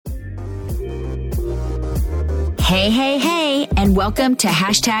Hey, and welcome to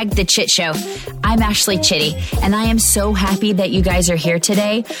Hashtag The Chit Show. I'm Ashley Chitty, and I am so happy that you guys are here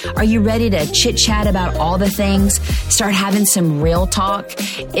today. Are you ready to chit chat about all the things? Start having some real talk?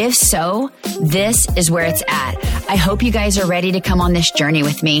 If so, this is where it's at. I hope you guys are ready to come on this journey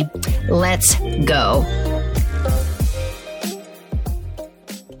with me. Let's go.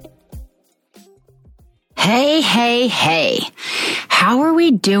 Hey. How are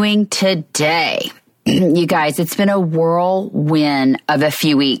we doing today? You guys, it's been a whirlwind of a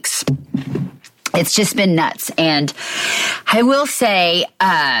few weeks. It's just been nuts. And I will say,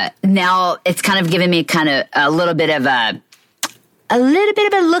 now it's kind of given me kind of a little bit of a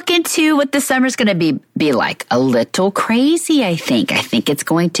look into what the summer's going to be like. A little crazy, I think. I think it's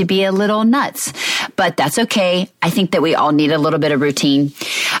going to be a little nuts, but that's okay. I think that we all need a little bit of routine.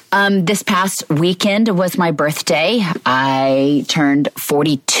 This past weekend was my birthday. I turned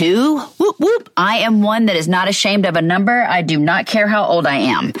 42. Whoop, whoop. I am one that is not ashamed of a number. I do not care how old I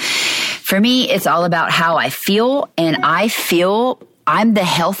am. For me, it's all about how I feel, and I feel I'm the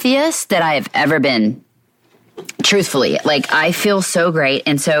healthiest that I have ever been. Truthfully, like I feel so great.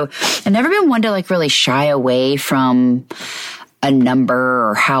 And so I've never been one to like really shy away from a number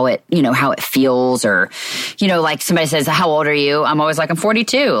or how it feels, or, like somebody says, how old are you? I'm always like, I'm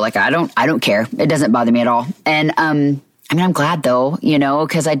 42. Like, I don't care. It doesn't bother me at all. And, I'm glad though,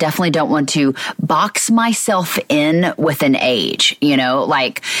 cause I definitely don't want to box myself in with an age,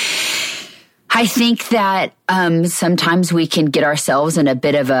 like, I think that, sometimes we can get ourselves in a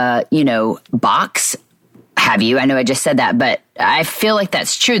bit of a, box. Have you? I know I just said that, but I feel like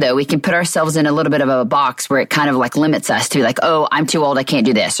that's true though. We can put ourselves in a little bit of a box where it kind of like limits us to be like, oh, I'm too old, I can't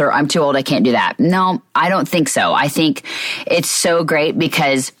do this, or I'm too old, I can't do that. No, I don't think so. I think it's so great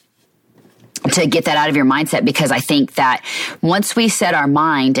because to get that out of your mindset, because I think that once we set our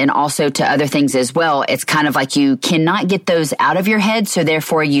mind, and also to other things as well, it's kind of like you cannot get those out of your head. So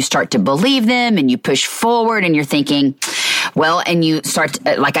therefore you start to believe them and you push forward and you're thinking, well, and you start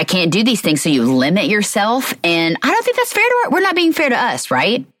like, I can't do these things. So you limit yourself. And I don't think that's fair to we're not being fair to us,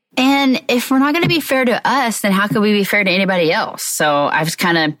 right? And if we're not going to be fair to us, then how could we be fair to anybody else? So I was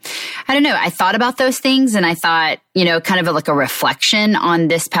kind of, I don't know, I thought about those things, and I thought, kind of like a reflection on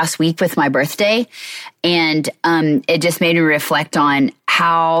this past week with my birthday. And it just made me reflect on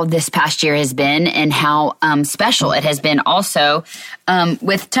how this past year has been and how special it has been also,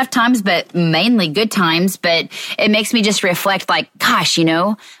 with tough times, but mainly good times. But it makes me just reflect like, gosh,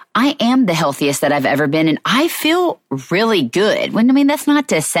 I am the healthiest that I've ever been, and I feel really good. That's not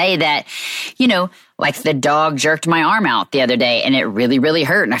to say that, like the dog jerked my arm out the other day and it really, really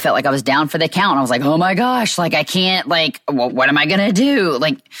hurt. And I felt like I was down for the count. I was like, oh my gosh, like I can't, like, what am I going to do?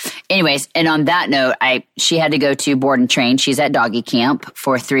 Like, anyways. And on that note, she had to go to board and train. She's at doggy camp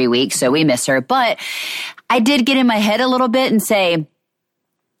for 3 weeks. So we miss her. But I did get in my head a little bit and say,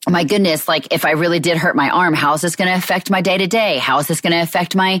 oh my goodness, like if I really did hurt my arm, how is this going to affect my day to day? How is this going to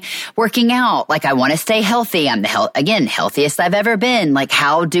affect my working out? Like I want to stay healthy. I'm the healthiest I've ever been. Like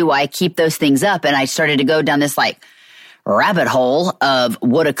how do I keep those things up? And I started to go down this like rabbit hole of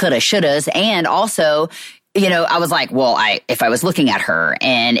woulda, coulda, shouldas. And also, I was like, well, if I was looking at her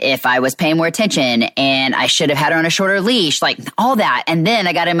and if I was paying more attention and I should have had her on a shorter leash, like all that. And then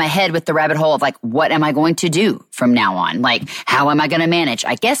I got in my head with the rabbit hole of like, what am I going to do from now on? Like, how am I going to manage?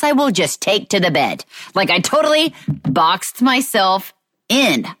 I guess I will just take to the bed. Like I totally boxed myself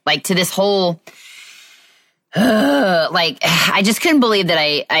in like to this whole, like I just couldn't believe that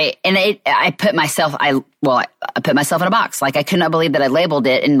I put myself in a box. Like I could not believe that I labeled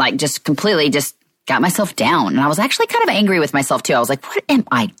it and like just completely just got myself down. And I was actually kind of angry with myself too. I was like, what am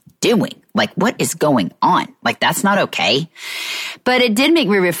I doing? Like, what is going on? Like, that's not okay. But it did make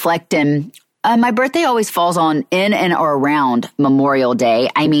me reflect. And my birthday always falls in and or around Memorial Day.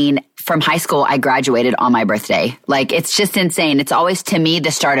 From high school, I graduated on my birthday. Like, it's just insane. It's always, to me,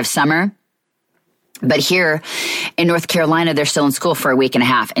 the start of summer. But here in North Carolina, they're still in school for a week and a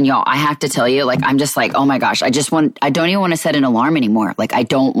half. And y'all, I have to tell you, like, I'm just like, oh my gosh, I don't even want to set an alarm anymore. Like, I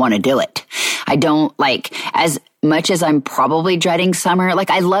don't want to do it. I don't like, as much as I'm probably dreading summer. Like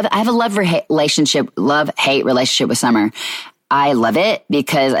I have a love-hate relationship with summer. I love it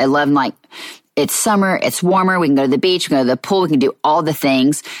because I love like, it's summer, it's warmer, we can go to the beach, we can go to the pool, we can do all the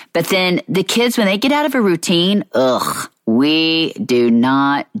things. But then the kids, when they get out of a routine, we do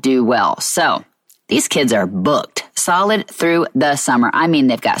not do well. So these kids are booked solid through the summer.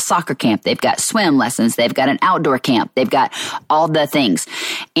 They've got soccer camp, they've got swim lessons, they've got an outdoor camp, they've got all the things.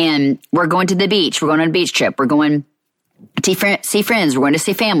 And we're going to the beach, we're going on a beach trip, we're going to see friends, we're going to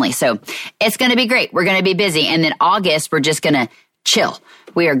see family. So it's going to be great. We're going to be busy. And then August, we're just going to chill.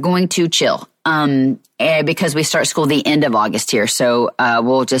 We are going to chill. Because we start school the end of August here. So,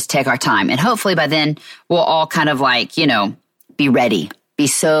 we'll just take our time. And hopefully by then we'll all kind of like, be ready, be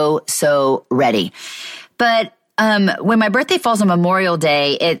so ready. But, when my birthday falls on Memorial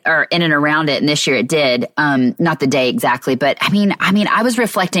Day, or in and around it, and this year it did, not the day exactly, but I mean, I was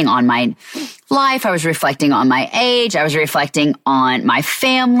reflecting on my life. I was reflecting on my age. I was reflecting on my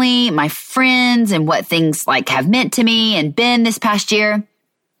family, my friends, and what things like have meant to me and been this past year.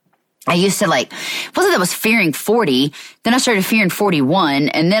 I used to wasn't that I was fearing 40, then I started fearing 41,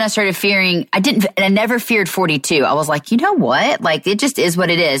 and then I started fearing, I never feared 42. I was like, you know what? Like, it just is what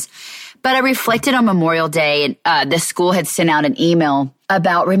it is. But I reflected on Memorial Day, and the school had sent out an email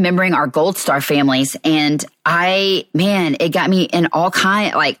about remembering our Gold Star families. And it got me in all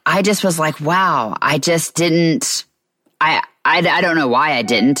I just was like, wow, I just didn't, I don't know why I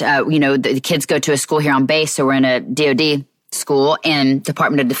didn't. The kids go to a school here on base, so we're in a DOD school and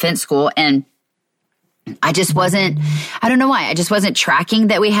Department of Defense school. And I don't know why. I just wasn't tracking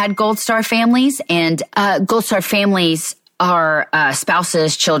that we had Gold Star families, and Gold Star families are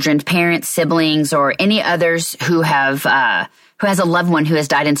spouses, children, parents, siblings, or any others who has a loved one who has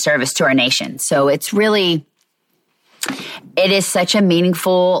died in service to our nation. So it is such a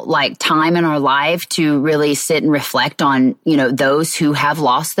meaningful time in our life to really sit and reflect on, those who have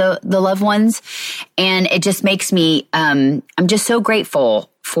lost the loved ones. And it just makes me, I'm just so grateful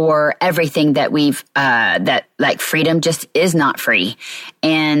for everything that we've, that freedom just is not free.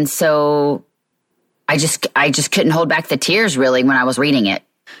 And so I just couldn't hold back the tears really when I was reading it.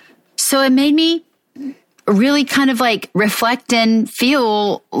 So it made me really kind of reflect and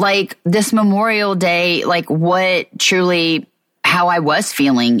feel this Memorial Day, how I was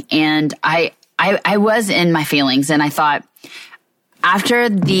feeling. And I was in my feelings, and I thought after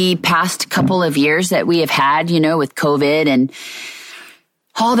the past couple of years that we have had, with COVID and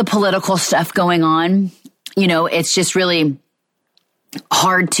all the political stuff going on, it's just really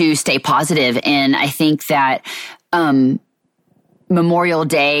hard to stay positive. And I think that, Memorial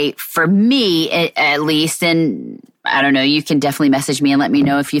Day for me, at least, and I don't know, you can definitely message me and let me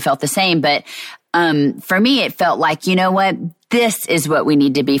know if you felt the same. But, for me, it felt like, you know what, this is what we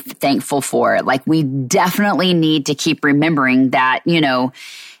need to be thankful for. We definitely need to keep remembering that,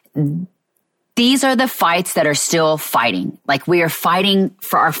 these are the fights that are still fighting. We are fighting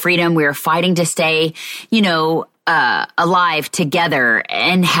for our freedom. We are fighting to stay, alive together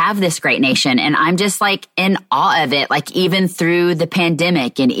and have this great nation. And I'm just in awe of it, even through the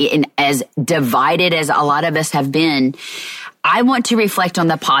pandemic and as divided as a lot of us have been, I want to reflect on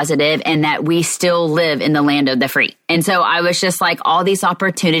the positive and that we still live in the land of the free. And so I was just all these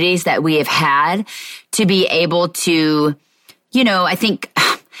opportunities that we have had to be able to, I think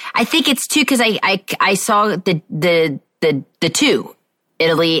it's too, cause I saw the two,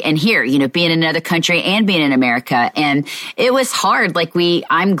 Italy and here, being in another country and being in America. And it was hard.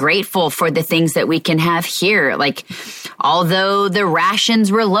 I'm grateful for the things that we can have here. Although the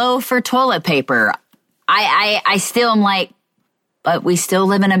rations were low for toilet paper, I still am but we still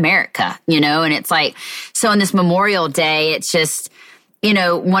live in America, and it's so on this Memorial Day, it's just,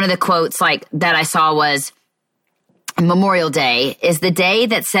 one of the quotes that I saw was, Memorial Day is the day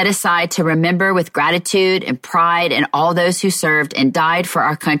that's set aside to remember with gratitude and pride and all those who served and died for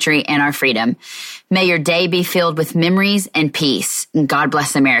our country and our freedom. May your day be filled with memories and peace. And God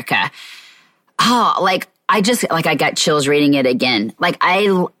bless America. Oh, I got chills reading it again.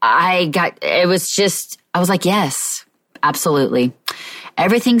 I was like, yes, absolutely.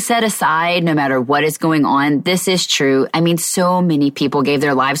 Everything set aside, no matter what is going on, this is true. I mean, so many people gave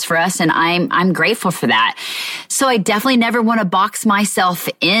their lives for us, and I'm grateful for that. So I definitely never want to box myself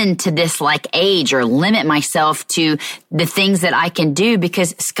into this age or limit myself to the things that I can do,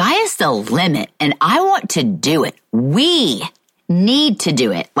 because sky is the limit, and I want to do it. We need to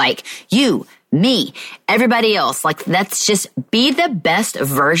do it. You, me, everybody else. Let's just be the best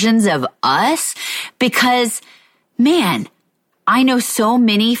versions of us, because, man, I know so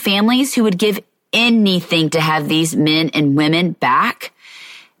many families who would give anything to have these men and women back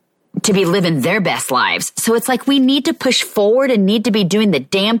to be living their best lives. So it's we need to push forward and need to be doing the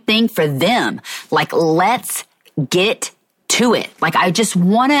damn thing for them. Let's get to it. I just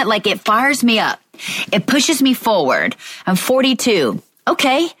want to, it fires me up. It pushes me forward. I'm 42.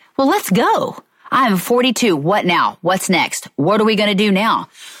 Okay, well, let's go. I'm 42. What now? What's next? What are we going to do now?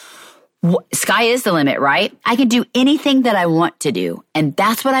 Sky is the limit, right? I can do anything that I want to do. And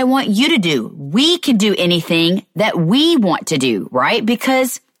that's what I want you to do. We can do anything that we want to do, right?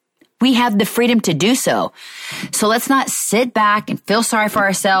 Because we have the freedom to do so. So let's not sit back and feel sorry for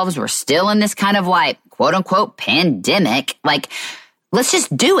ourselves. We're still in this kind of quote unquote pandemic. let's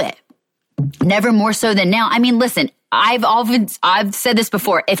just do it. Never more so than now. I mean, listen, I've said this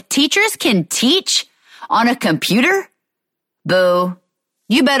before. If teachers can teach on a computer, boo,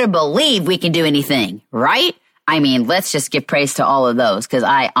 you better believe we can do anything, right? I mean, let's just give praise to all of those, because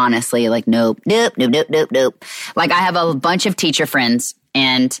I honestly, like, nope. Like, I have a bunch of teacher friends,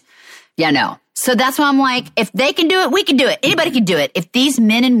 and no. So that's why I'm like, if they can do it, we can do it. Anybody can do it. If these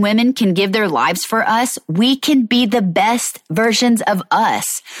men and women can give their lives for us, we can be the best versions of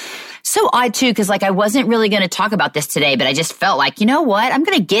us. So odd too, because like I wasn't really going to talk about this today, but I just felt like, you know what? I'm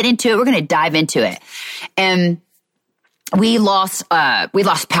going to get into it. We're going to dive into it. And we lost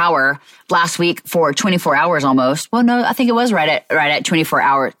power last week for 24 hours almost. Well, no, I think it was right at 24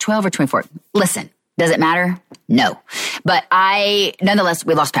 hours, 12 or 24. Listen, does it matter? No. But nonetheless,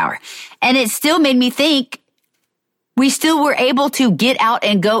 we lost power. And it still made me think we still were able to get out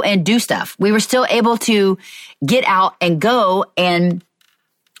and go and do stuff. We were still able to get out and go, and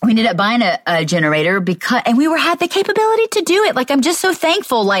we ended up buying a generator and we had the capability to do it. Like, I'm just so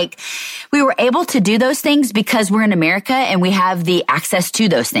thankful. Like, we were able to do those things because we're in America and we have the access to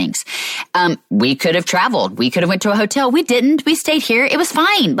those things. We could have traveled. We could have went to a hotel. We didn't. We stayed here. It was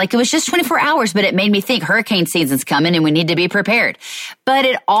fine. Like, it was just 24 hours, but it made me think hurricane season's coming and we need to be prepared. But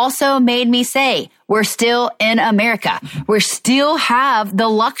it also made me say, we're still in America. We still have the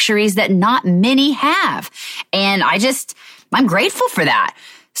luxuries that not many have. And I'm grateful for that.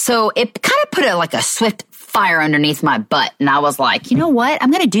 So it kind of put a swift fire underneath my butt. And I was like, you know what?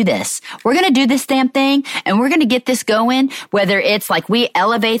 I'm going to do this. We're going to do this damn thing, and we're going to get this going, whether it's like we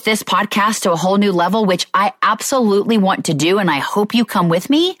elevate this podcast to a whole new level, which I absolutely want to do. And I hope you come with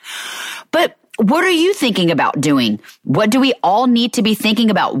me. But what are you thinking about doing? What do we all need to be thinking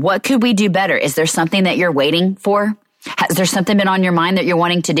about? What could we do better? Is there something that you're waiting for? Has there something been on your mind that you're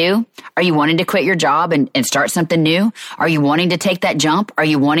wanting to do? Are you wanting to quit your job and start something new? Are you wanting to take that jump? Are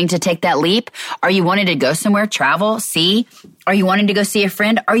you wanting to take that leap? Are you wanting to go somewhere, travel, see? Are you wanting to go see a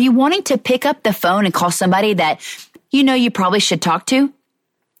friend? Are you wanting to pick up the phone and call somebody that you know you probably should talk to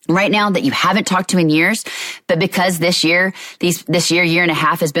right now that you haven't talked to in years? But because this year and a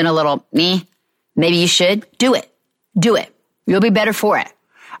half has been a little maybe you should do it. Do it. You'll be better for it.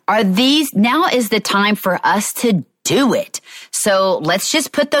 Now is the time for us to do it. So let's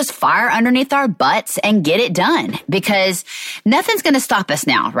just put those fire underneath our butts and get it done, because nothing's going to stop us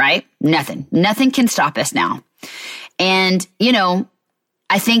now, right? Nothing can stop us now. And,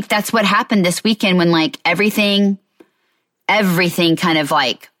 I think that's what happened this weekend when like everything kind of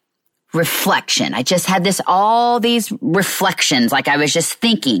like reflection. I just had all these reflections. Like I was just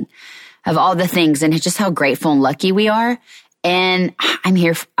thinking of all the things and just how grateful and lucky we are. And I'm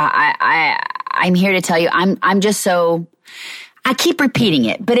here. I'm here to tell you, I'm just so, I keep repeating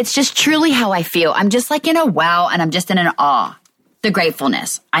it, but it's just truly how I feel. I'm just like in a wow, and I'm just in an awe, the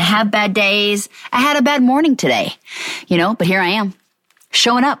gratefulness. I have bad days. I had a bad morning today, but here I am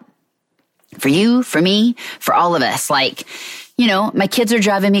showing up for you, for me, for all of us. Like, my kids are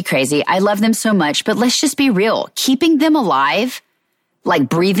driving me crazy. I love them so much, but let's just be real. Keeping them alive, like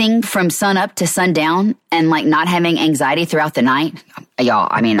breathing from sun up to sundown and like not having anxiety throughout the night. Y'all,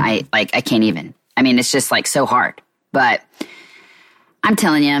 I mean, I can't even. I mean, it's just like so hard. But I'm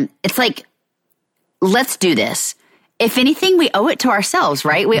telling you, it's like, let's do this. If anything, we owe it to ourselves,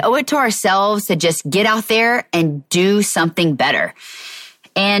 right? We owe it to ourselves to just get out there and do something better.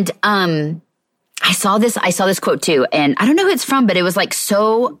 And I saw this quote too, and I don't know who it's from, but it was like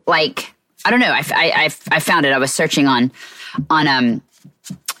so like, I don't know. I found it. I was searching on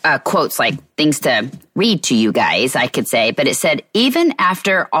quotes, like things to read to you guys, I could say. But it said, even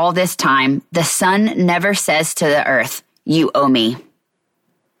after all this time, the sun never says to the earth, you owe me.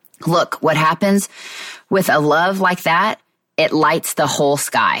 Look, what happens with a love like that, it lights the whole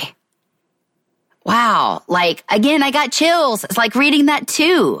sky. Wow. Like, again, I got chills. It's like reading that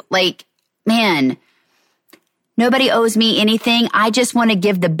too. Like, man, nobody owes me anything. I just want to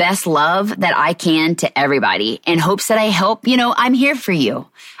give the best love that I can to everybody in hopes that I help. I'm here for you.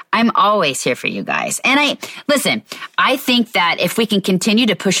 I'm always here for you guys. And I think that if we can continue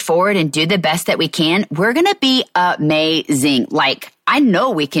to push forward and do the best that we can, we're going to be amazing. Like, I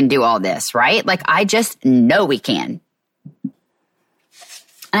know we can do all this, right? Like, I just know we can.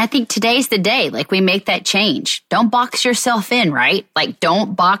 And I think today's the day, like, we make that change. Don't box yourself in, right? Like,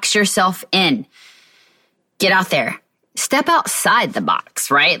 don't box yourself in. Get out there. Step outside the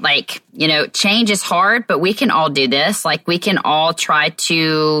box, right? Like, change is hard, but we can all do this. Like, we can all try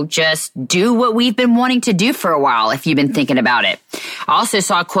to just do what we've been wanting to do for a while, if you've been thinking about it. I also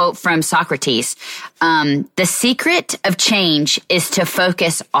saw a quote from Socrates. The secret of change is to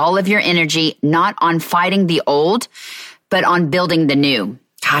focus all of your energy not on fighting the old, but on building the new.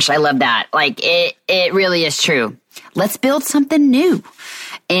 Gosh, I love that. Like it really is true. Let's build something new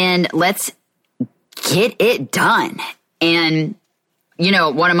and let's get it done. And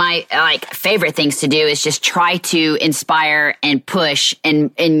one of my favorite things to do is just try to inspire and push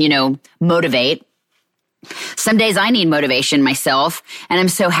and motivate. Some days I need motivation myself, and I'm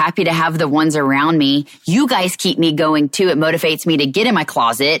so happy to have the ones around me. You guys keep me going too. It motivates me to get in my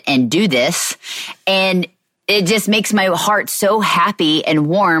closet and do this. And it just makes my heart so happy and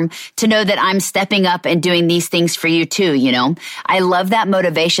warm to know that I'm stepping up and doing these things for you too, I love that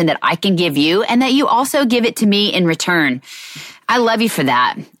motivation that I can give you and that you also give it to me in return. I love you for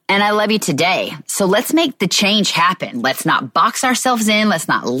that. And I love you today. So let's make the change happen. Let's not box ourselves in. Let's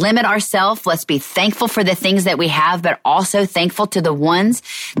not limit ourselves. Let's be thankful for the things that we have, but also thankful to the ones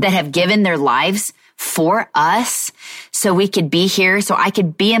that have given their lives for us so we could be here, so I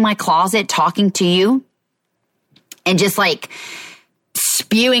could be in my closet talking to you and just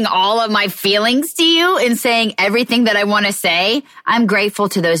spewing all of my feelings to you and saying everything that I want to say. I'm grateful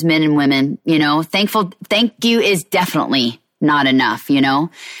to those men and women, thankful. Thank you is definitely not enough,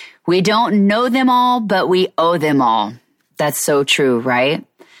 We don't know them all, but we owe them all. That's so true, right?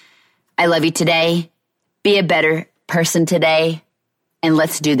 I love you today. Be a better person today, and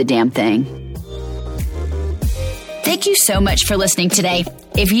let's do the damn thing. Thank you so much for listening today.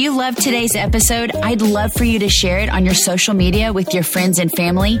 If you loved today's episode, I'd love for you to share it on your social media with your friends and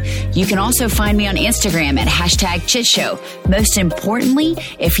family. You can also find me on Instagram at #ChitShow. Most importantly,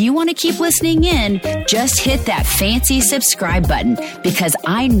 if you want to keep listening in, just hit that fancy subscribe button because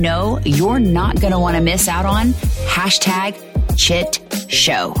I know you're not going to want to miss out on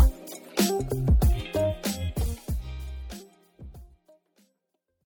 #ChitShow.